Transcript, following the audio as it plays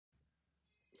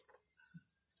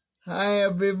Hi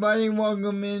everybody,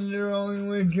 welcome into Rolling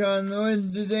with John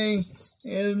North. Today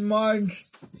is March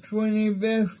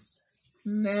 25th,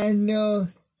 National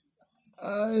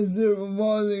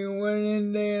Cerebral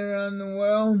Awareness Day around the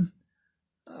world.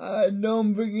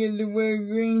 Don't forget to wear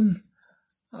green.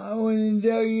 I want to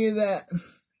tell you that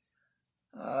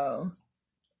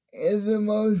it's the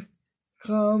most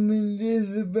common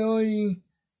disability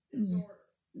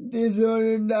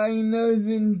disorder diagnosed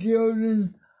in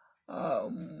children.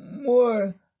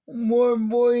 More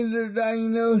boys are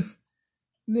diagnosed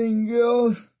than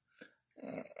girls,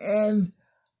 and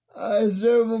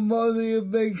cerebral palsy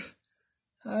affects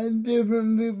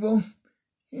different people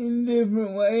in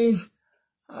different ways.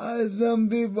 Some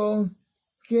people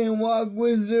can walk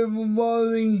with cerebral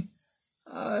palsy.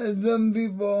 Some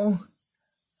people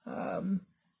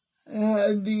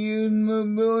have to use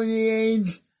mobility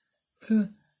aids.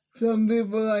 Some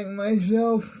people, like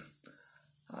myself,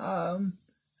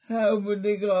 have what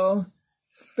they call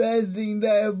spastic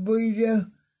diaplegia,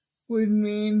 which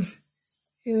means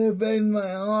it affects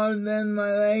my arms and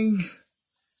my legs.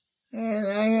 And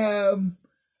I have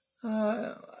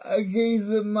a case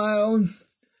of mild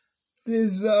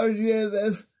dysphagia.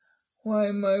 That's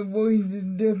why my voice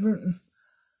is different.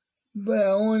 But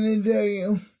I want to tell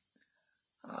you,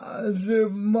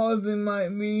 cerebral palsy might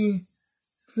be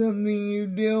something you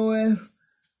deal with,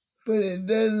 but it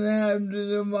doesn't have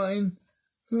to define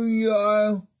who you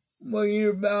are, what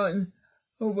you're about,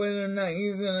 or whether or not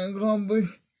you're going to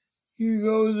accomplish your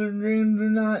goals or dreams or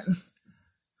not.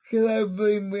 Because I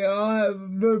believe we all have a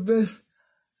purpose,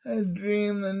 a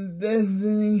dream, and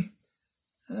destiny,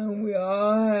 and we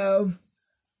all have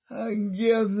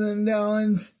gifts and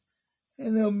talents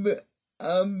and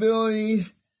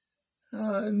abilities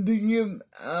to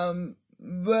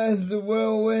bless the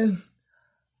world with.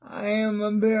 I am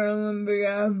a Paralympic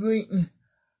athlete.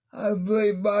 I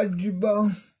play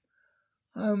basketball.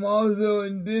 I'm also a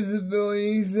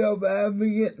disability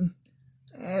self-advocate,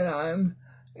 and I'm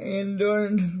an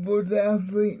endurance sports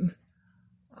athlete.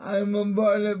 I'm a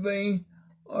part of an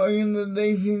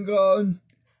organization called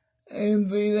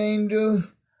Athlete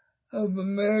Angels of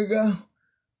America,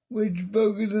 which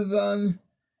focuses on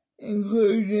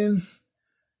inclusion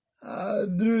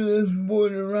through the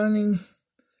sport of running,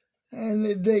 and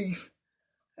it takes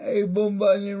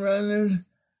able-bodied runners,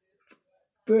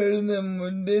 persons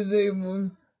with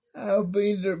disabled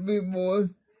athletes or people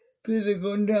with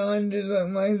physical challenges like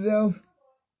myself,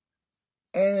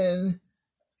 and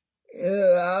it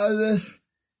allows us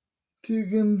to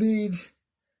compete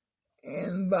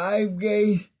in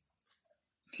 5Ks,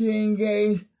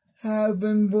 10Ks, half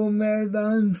and full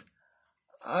marathons.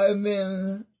 I've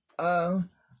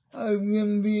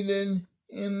competed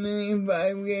in many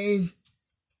 5Ks,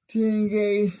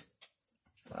 10Ks,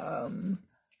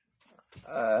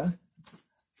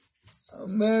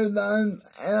 marathons,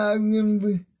 and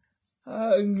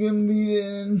I've competed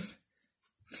in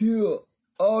 2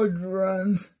 ultra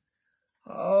runs.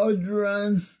 Ultra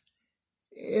run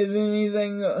is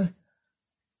anything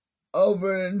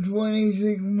over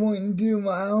 26.2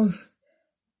 miles,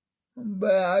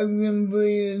 but I've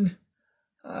completed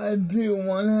 2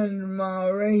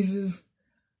 100-mile races.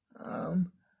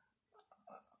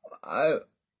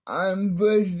 I'm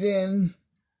pushed in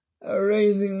a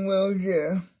racing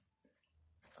wheelchair.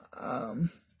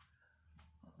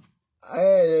 I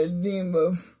had a team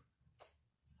of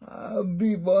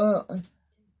people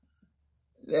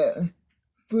that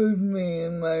pushed me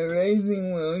in my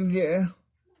racing wheelchair.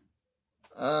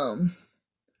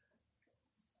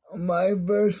 My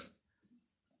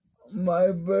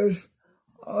first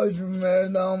ultra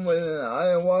marathon was in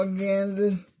Iowa,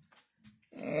 Kansas,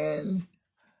 and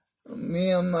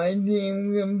me and my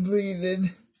team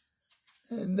completed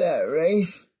that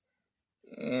race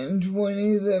in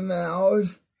 27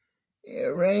 hours.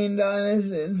 It rained on us,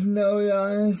 it snowed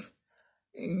on us,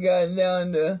 it got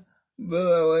down to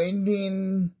below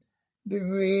 18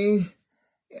 degrees.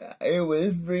 It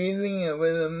was freezing. It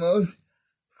was the most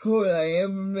cold I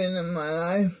ever been in my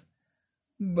life.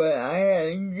 But I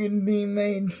had good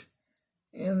teammates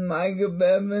in Micah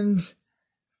Bevins,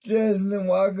 Justin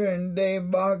Walker, and Dave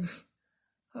Box.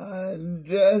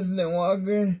 Justin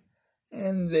Walker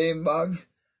and Dave Box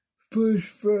pushed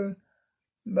for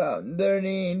about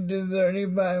 30 to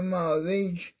 35 miles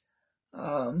each.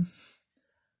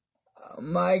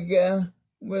 Micah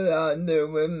was out there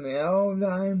with me the whole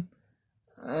time.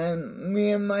 And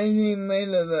me and my team made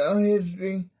a little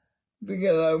history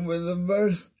because I was the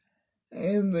first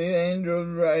Athlete Angels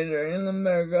rider in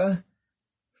America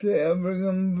to ever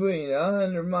complete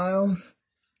 100 miles.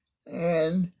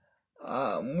 And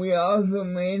we also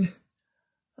made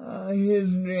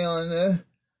history on the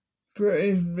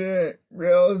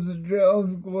Trails,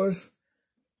 of course,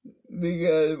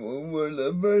 because we were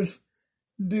the first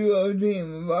duo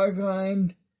team of our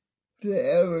kind to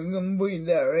ever complete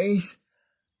that race.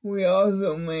 We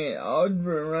also made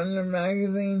Ultra Runner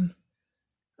magazine,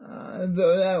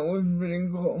 so that was pretty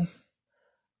cool.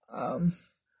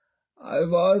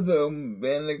 I've also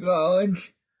been to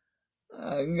college.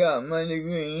 I got my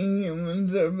degree in human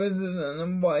services and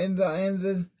applied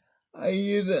sciences. I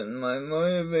use it in my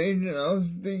motivational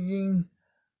speaking,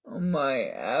 my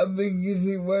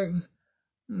advocacy work,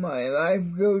 my life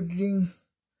coaching,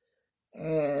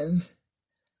 and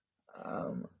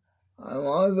I'm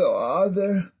also an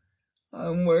author.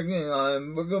 I'm working on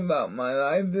a book about my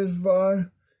life this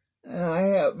far, and I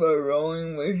have a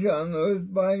Rolling with Sean Lewis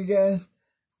podcast,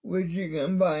 which you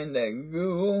can find at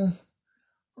Google,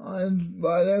 on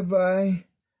Spotify.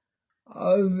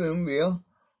 I'll soon be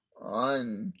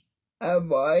on Apple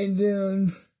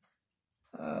iTunes,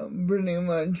 pretty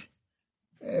much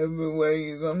everywhere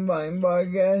you can find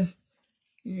podcasts.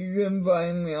 You can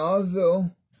find me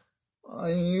also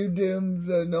on YouTube,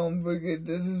 so don't forget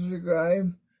to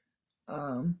subscribe.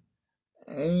 And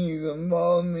you can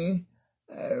follow me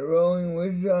at Rolling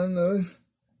with Sean Lewis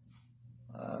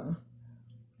on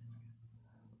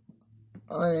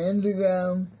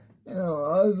Instagram, and I'm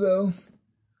also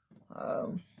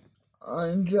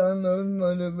on Sean Lewis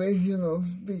Motivational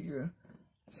Speaker.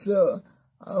 So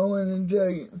I want to tell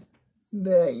you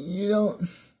that you don't.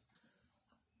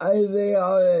 I say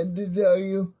all that to tell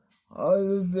you all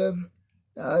the stuff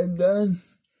that I've done.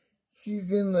 You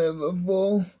can live a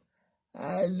full,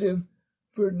 active,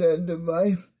 productive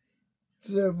life.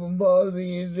 Cerebral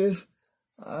palsy is just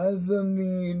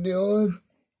something you deal with.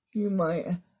 You might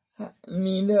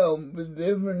need help with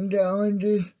different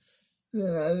challenges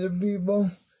than other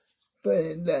people, but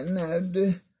it doesn't have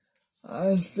to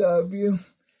stop you.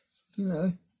 You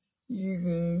know, you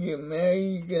can get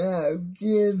married, you can have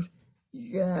kids,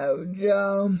 you can have a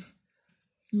job.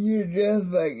 You're just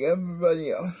like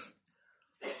everybody else.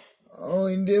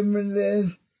 Only difference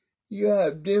is you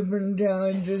have different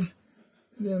challenges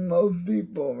than most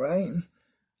people, right?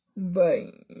 But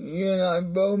you and I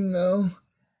both know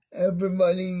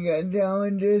everybody got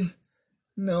challenges.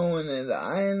 No one is an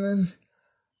island.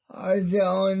 Our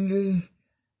challenges,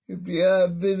 if you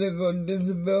have physical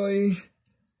disabilities,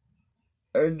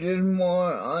 are just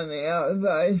more on the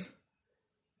outside,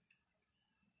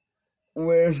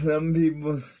 where some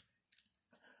people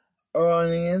are on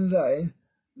the inside.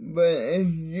 But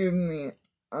excuse me,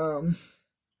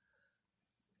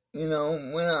 you know,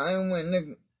 when I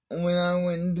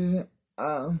went to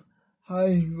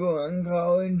high school and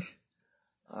college,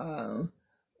 I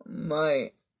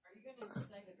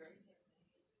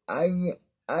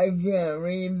can't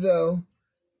read, so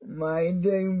my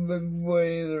textbook was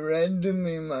either read to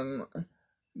me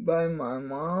by my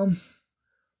mom,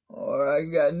 or I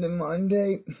got them on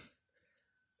tape,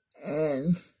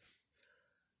 and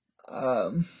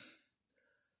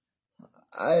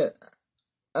I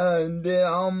did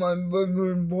all my book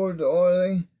reports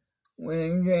orally. When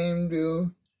it came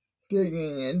to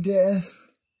taking a test,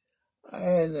 I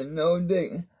had to know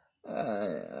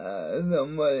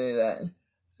somebody that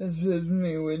assists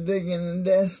me with taking the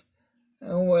test.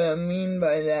 And what I mean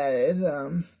by that is,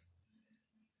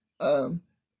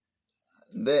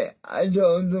 I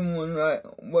told someone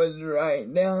what to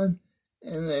write down,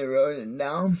 and they wrote it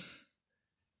down.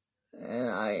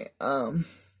 And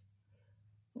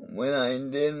when I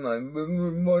did my book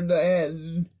report, I had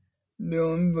to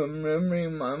do them from memory.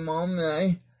 My mom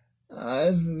and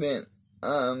I spent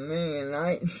many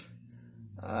nights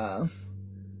up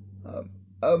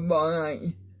all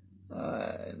night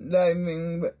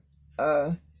typing,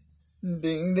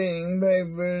 dictating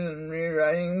papers and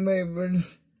rewriting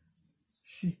papers.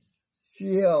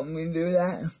 She helped me do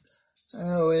that.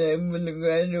 I was able to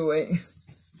graduate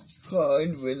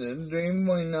college with a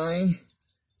 3.9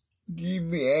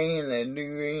 GPA and a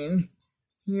degree in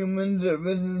human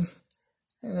services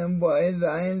and applied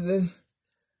sciences.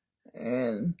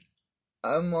 And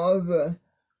I was an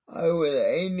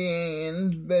ADA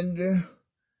inspector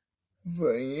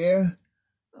for a year,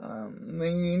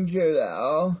 making sure that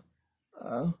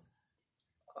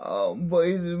all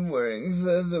places were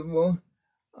accessible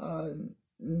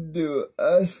to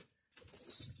us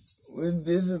with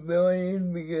disabilities,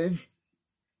 because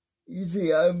you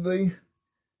see, I believe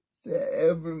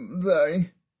that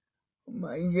sorry,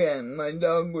 my cat and my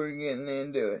dog were getting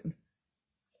into it.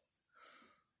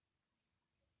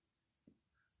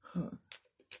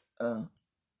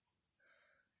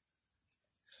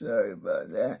 Sorry about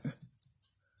that.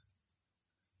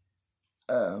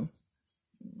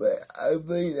 But I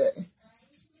believe that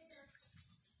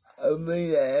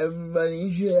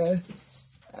everybody should have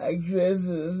access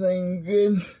to the same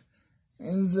goods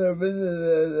and services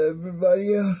as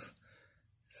everybody else.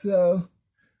 So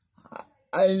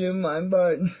I do my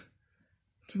part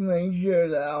to make sure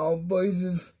that all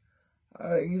voices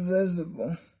are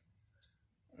accessible.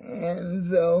 And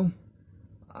so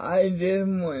I just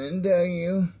want to tell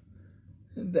you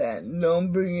that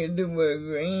don't forget to wear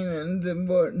green and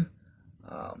support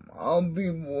all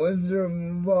people with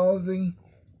cerebral palsy.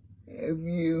 If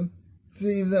you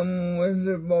see someone with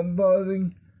cerebral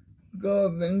palsy, go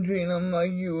up and treat them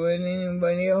like you would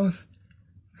anybody else,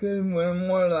 because we're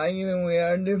more alike than we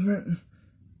are different.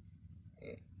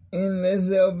 In the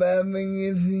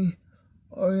self-advocacy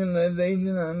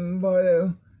organization I'm part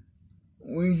of,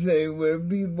 we say we're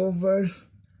people first,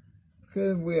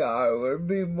 because we're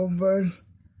people first,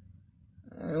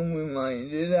 and we might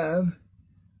just have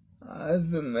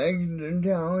some extra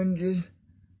challenges,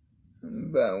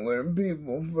 but we're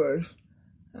people first,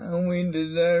 and we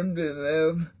deserve to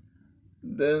live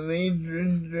the least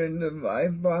restrictive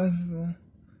life possible.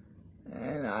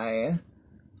 And I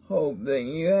hope that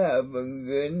you have a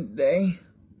good day,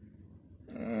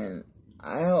 and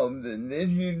I hope that this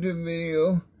YouTube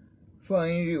video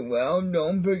finds you well.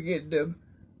 Don't forget to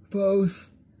post,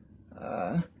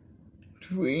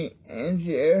 tweet, and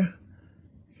share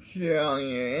on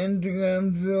your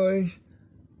Instagram stories.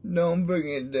 Don't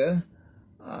forget to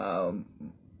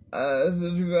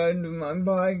subscribe to my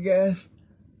podcast,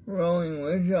 Rolling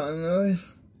with Sean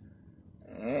Lewis,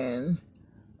 and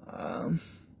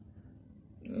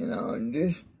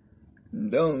just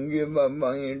don't give up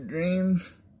on your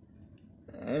dreams,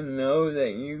 and know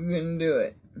that you can do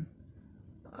it.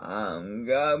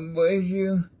 God bless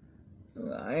you.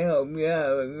 I hope you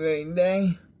have a great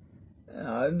day, and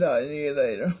I'll talk to you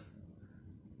later.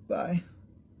 Bye.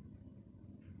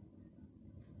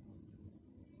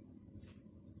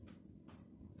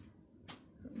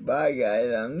 Bye,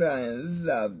 guys. I'm trying to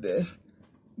stop this.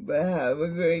 But have a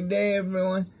great day,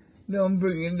 everyone. Don't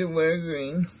forget to wear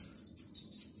green.